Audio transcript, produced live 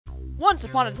Once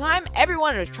upon a time,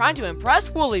 everyone was trying to impress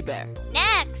Woolly Bear.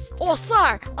 Next! Oh,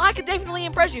 sir, I can definitely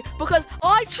impress you because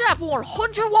I trapped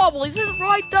 100 Wobblies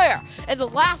right there. And the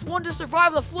last one to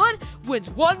survive the flood wins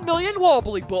 1 million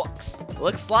Wobbly books.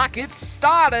 Looks like it's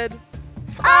started.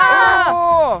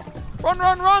 Ah! Oh! Run,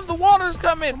 run, run, the water's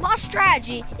coming. My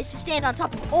strategy is to stand on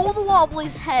top of all the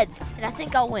Wobblies' heads, and I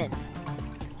think I'll win.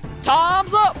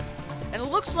 Time's up. And it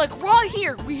looks like right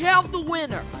here we have the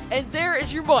winner. And there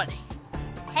is your money.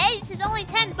 Hey, this is only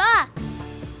 10 bucks.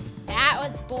 That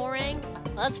was boring.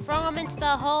 Let's throw him into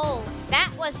the hole. That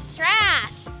was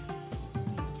trash.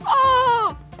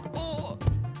 Oh,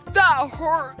 that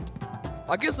hurt.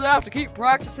 I guess I have to keep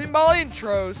practicing my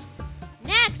intros.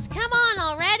 Next, come on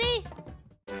already.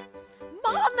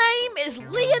 My name is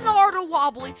Leonardo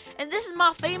Wobbly, and this is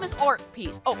my famous art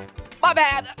piece. Oh, my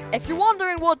bad. If you're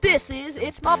wondering what this is,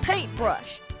 it's my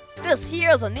paintbrush. This here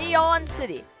is a neon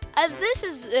city. And this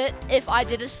is it if I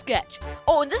did a sketch.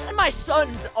 Oh, and this is my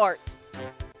son's art.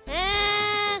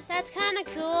 That's kind of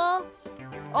cool.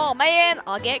 Oh man,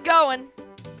 I'll get going.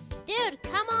 Dude,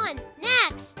 come on,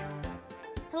 next.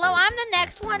 Hello, I'm the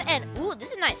next one, and ooh,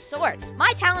 this is a nice sword.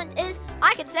 My talent is,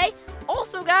 I can say,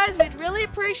 also guys, we'd really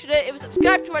appreciate it if you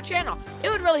subscribe to our channel. It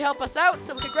would really help us out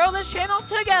so we can grow this channel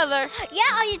together. Yeah,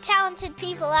 all you talented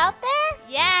people out there?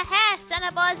 Yeah, son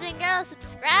of boys and girls,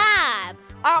 subscribe.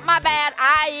 Oh, my bad.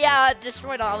 I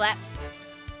destroyed all that.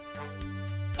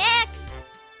 Next.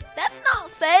 That's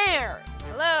not fair.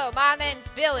 Hello, my name's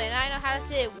Billy, and I know how to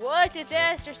say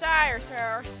Worcestershire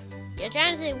sauce. You're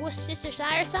trying to say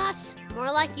Worcestershire sauce?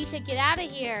 More like you should get out of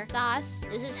here, sauce.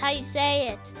 This is how you say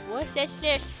it.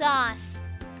 Worcestershire sauce.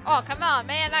 Oh, come on,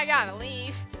 man, I gotta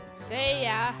leave. See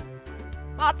ya.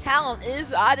 My talent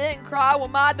is I didn't cry when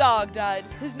my dog died.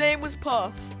 His name was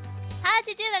Puff. How'd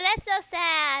you do that? That's so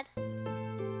sad.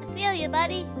 I feel you,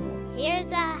 buddy.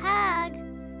 Here's a hug.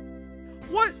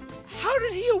 What? How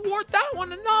did he award that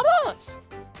one and not us?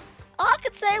 I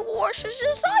could say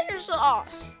Worcestershire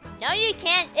sauce. No, you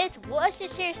can't. It's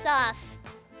Worcestershire sauce.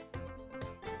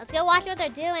 Let's go watch what they're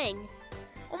doing.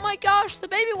 Oh my gosh, the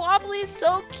baby Wobbly is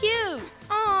so cute.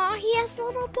 Aw, he has a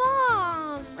little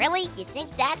bomb. Really? You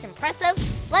think that's impressive?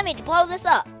 Let me blow this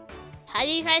up. How do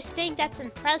you guys think that's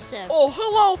impressive? Oh,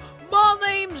 hello. My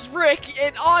name's Rick,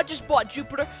 and I just bought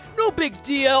Jupiter. No big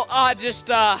deal. It's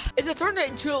turned it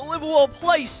into a livable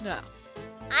place now.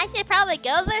 I should probably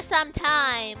go there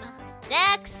sometime.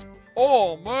 Next.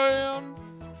 Oh, man.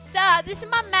 So, this is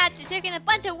my magic trick, and a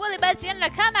bunch of Woollybear'S are gonna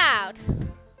come out.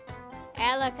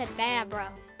 Hey, look at that, bro.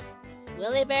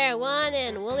 Woollybear 1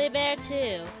 and Woollybear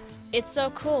 2. It's so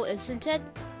cool, isn't it?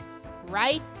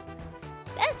 Right?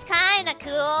 That's kinda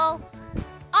cool.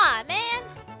 Aw, man.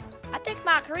 I think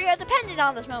my career depended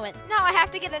on this moment. Now I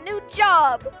have to get a new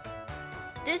job.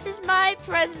 This is my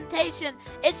presentation.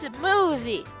 It's a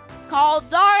movie called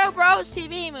Dario Bros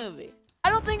TV Movie. I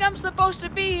don't think I'm supposed to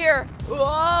be here. Whoa,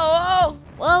 whoa.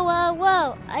 Whoa, whoa,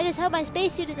 whoa. I just hope my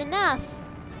spacesuit is enough.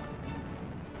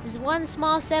 This is one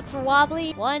small step for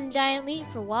Wobbly, one giant leap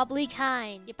for Wobbly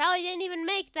kind. You probably didn't even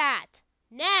make that.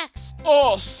 Next.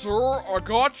 Oh, sir, I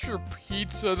got your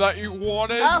pizza that you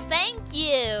wanted. Oh, thank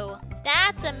you.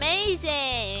 That's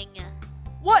amazing.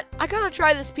 What? I gotta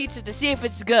try this pizza to see if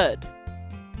it's good.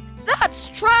 That's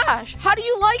trash. How do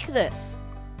you like this?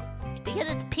 Because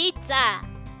it's pizza.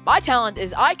 My talent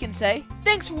is I can say,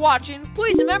 thanks for watching.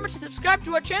 Please remember to subscribe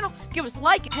to our channel. Give us a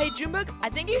like. Hey, Junebug, I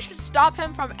think you should stop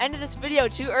him from ending this video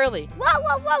too early. Whoa,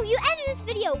 whoa, whoa. You ended this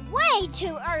video way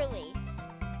too early.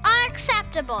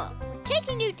 Unacceptable. We're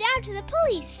taking you down to the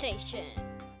police station.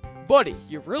 Buddy,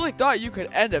 you really thought you could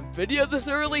end a video this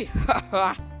early?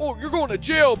 Haha. Oh, you're going to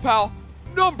jail, pal.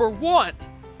 Number 1,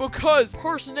 because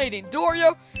impersonating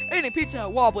Dario, eating pizza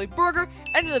at Wobbly Burger,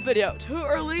 ending the video too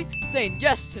early, saying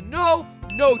yes to no,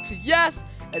 no to yes,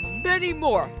 and many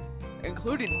more,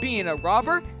 including being a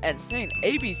robber and saying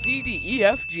A, B, C, D, E,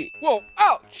 F, G. Whoa,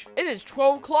 ouch! It is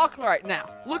 12 o'clock right now.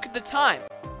 Look at the time.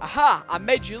 Aha, I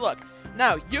made you look.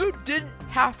 Now, you didn't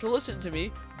have to listen to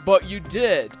me, but you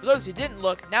did. For those who didn't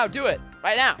look, now do it.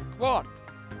 Right now. Come on.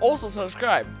 Also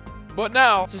subscribe. But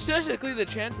now, statistically, the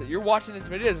chance that you're watching this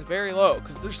video is very low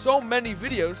because there's so many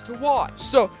videos to watch.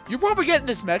 So, you're probably getting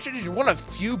this message and you're one of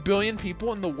a few billion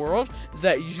people in the world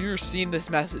that you're seeing this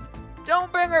message.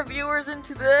 Don't bring our viewers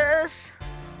into this.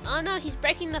 Oh no, he's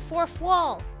breaking the fourth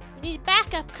wall. We need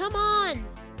backup, come on.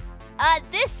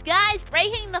 This guy's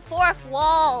breaking the fourth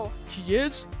wall. He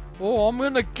is? Oh, I'm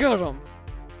gonna get him.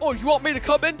 Oh, you want me to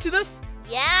come into this?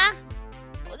 Yeah?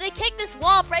 Well, they kicked this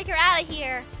wall breaker out of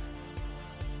here.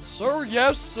 Sir,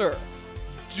 yes, sir.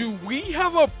 Do we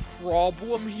have a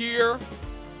problem here?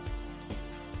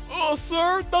 Oh,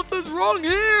 sir, nothing's wrong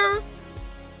here.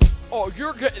 Oh,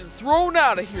 you're getting thrown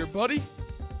out of here, buddy.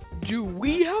 Do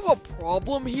we have a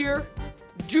problem here?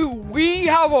 Do we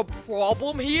have a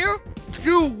problem here?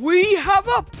 Do we have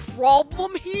a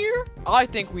problem here? I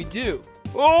think we do.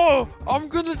 Oh, I'm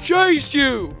gonna chase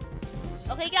you.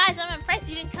 Okay, guys, I'm impressed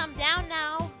you didn't come down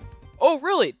now. Oh,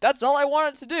 really? That's all I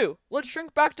wanted to do. Let's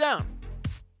shrink back down.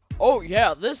 Oh,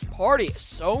 yeah, this party is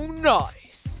so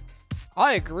nice.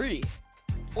 I agree.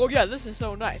 Oh, yeah, this is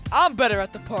so nice. I'm better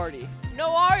at the party. No,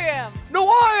 I am. No,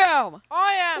 I am.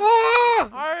 I am. Ah!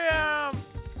 I am.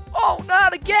 Oh,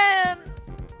 not again.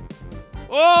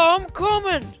 Oh, I'm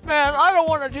coming. Man, I don't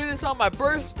want to do this on my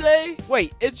birthday.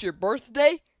 Wait, it's your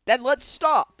birthday? Then let's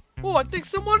stop. Oh, I think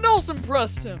someone else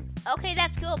impressed him. Okay,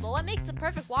 that's cool, but what makes the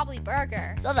perfect wobbly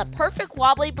burger? So the perfect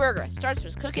wobbly burger starts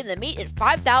with cooking the meat at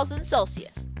 5,000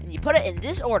 Celsius. And you put it in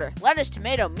this order: lettuce,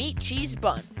 tomato, meat, cheese,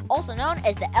 bun. Also known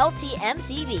as the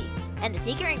LTMCB. And the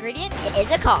secret ingredient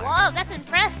is a car. Whoa, that's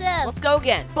impressive. Let's go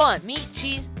again. Bun, meat,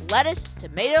 cheese, lettuce,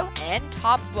 tomato, and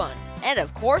top bun. And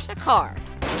of course, a car.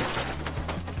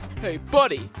 Hey,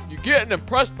 buddy, you getting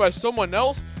impressed by someone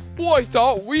else? Well, I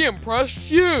thought we impressed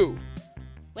you.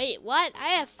 Wait, what? I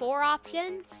have 4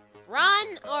 options.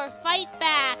 Run or fight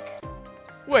back.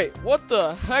 Wait, what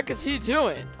the heck is he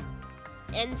doing?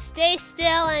 And stay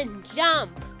still and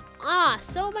jump. Ah,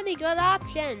 so many good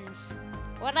options.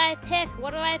 What do I pick?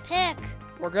 What do I pick?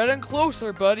 We're getting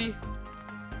closer, buddy.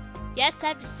 Yes,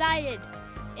 I've decided.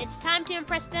 It's time to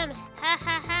impress them. Ha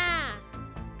ha ha.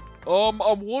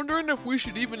 I'm wondering if we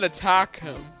should even attack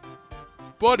him.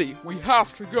 Buddy, we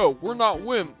have to go. We're not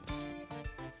wimps.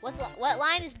 What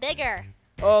line is bigger?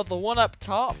 The one up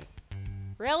top?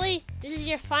 Really? This is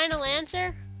your final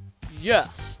answer?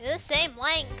 Yes. They're the same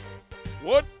length.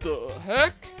 What the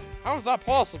heck? How is that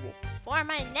possible? For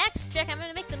my next trick, I'm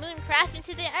gonna make the moon crash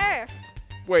into the earth.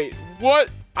 Wait,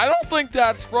 what? I don't think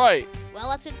that's right. Well,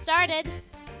 let's get started.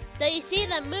 So you see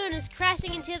the moon is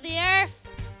crashing into the earth,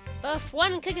 but with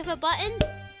one click of a button,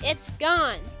 it's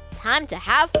gone. Time to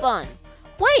have fun.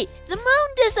 Wait, the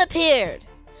moon disappeared.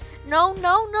 No,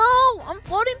 no, no. I'm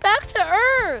floating back to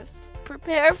Earth.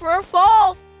 Prepare for a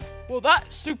fall. Well,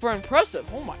 that's super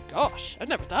impressive. Oh my gosh, I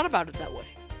never thought about it that way.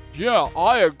 Yeah,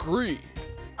 I agree.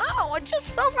 Oh, I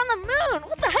just fell from the moon.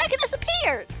 What the heck? It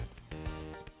disappeared.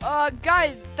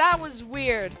 Guys, that was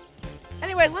weird.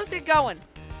 Anyway, let's get going.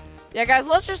 Yeah, guys,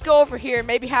 let's just go over here and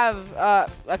maybe have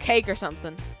a cake or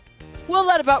something. Well,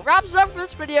 that about wraps up for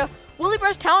this video.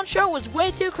 Woollybear'S talent show was way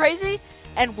too crazy,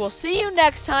 and we'll see you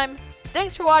next time.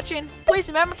 Thanks for watching. Please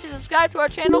remember to subscribe to our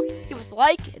channel, give us a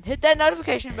like, and hit that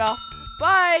notification bell.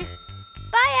 Bye.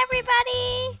 Bye,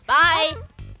 everybody. Bye.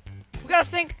 We gotta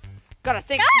think.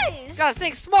 Guys. Gotta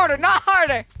think smarter, not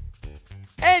harder.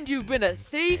 And you've been a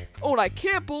thief. Oh, and I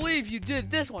can't believe you did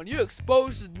this one. You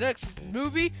exposed the next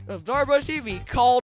movie of Dario TV called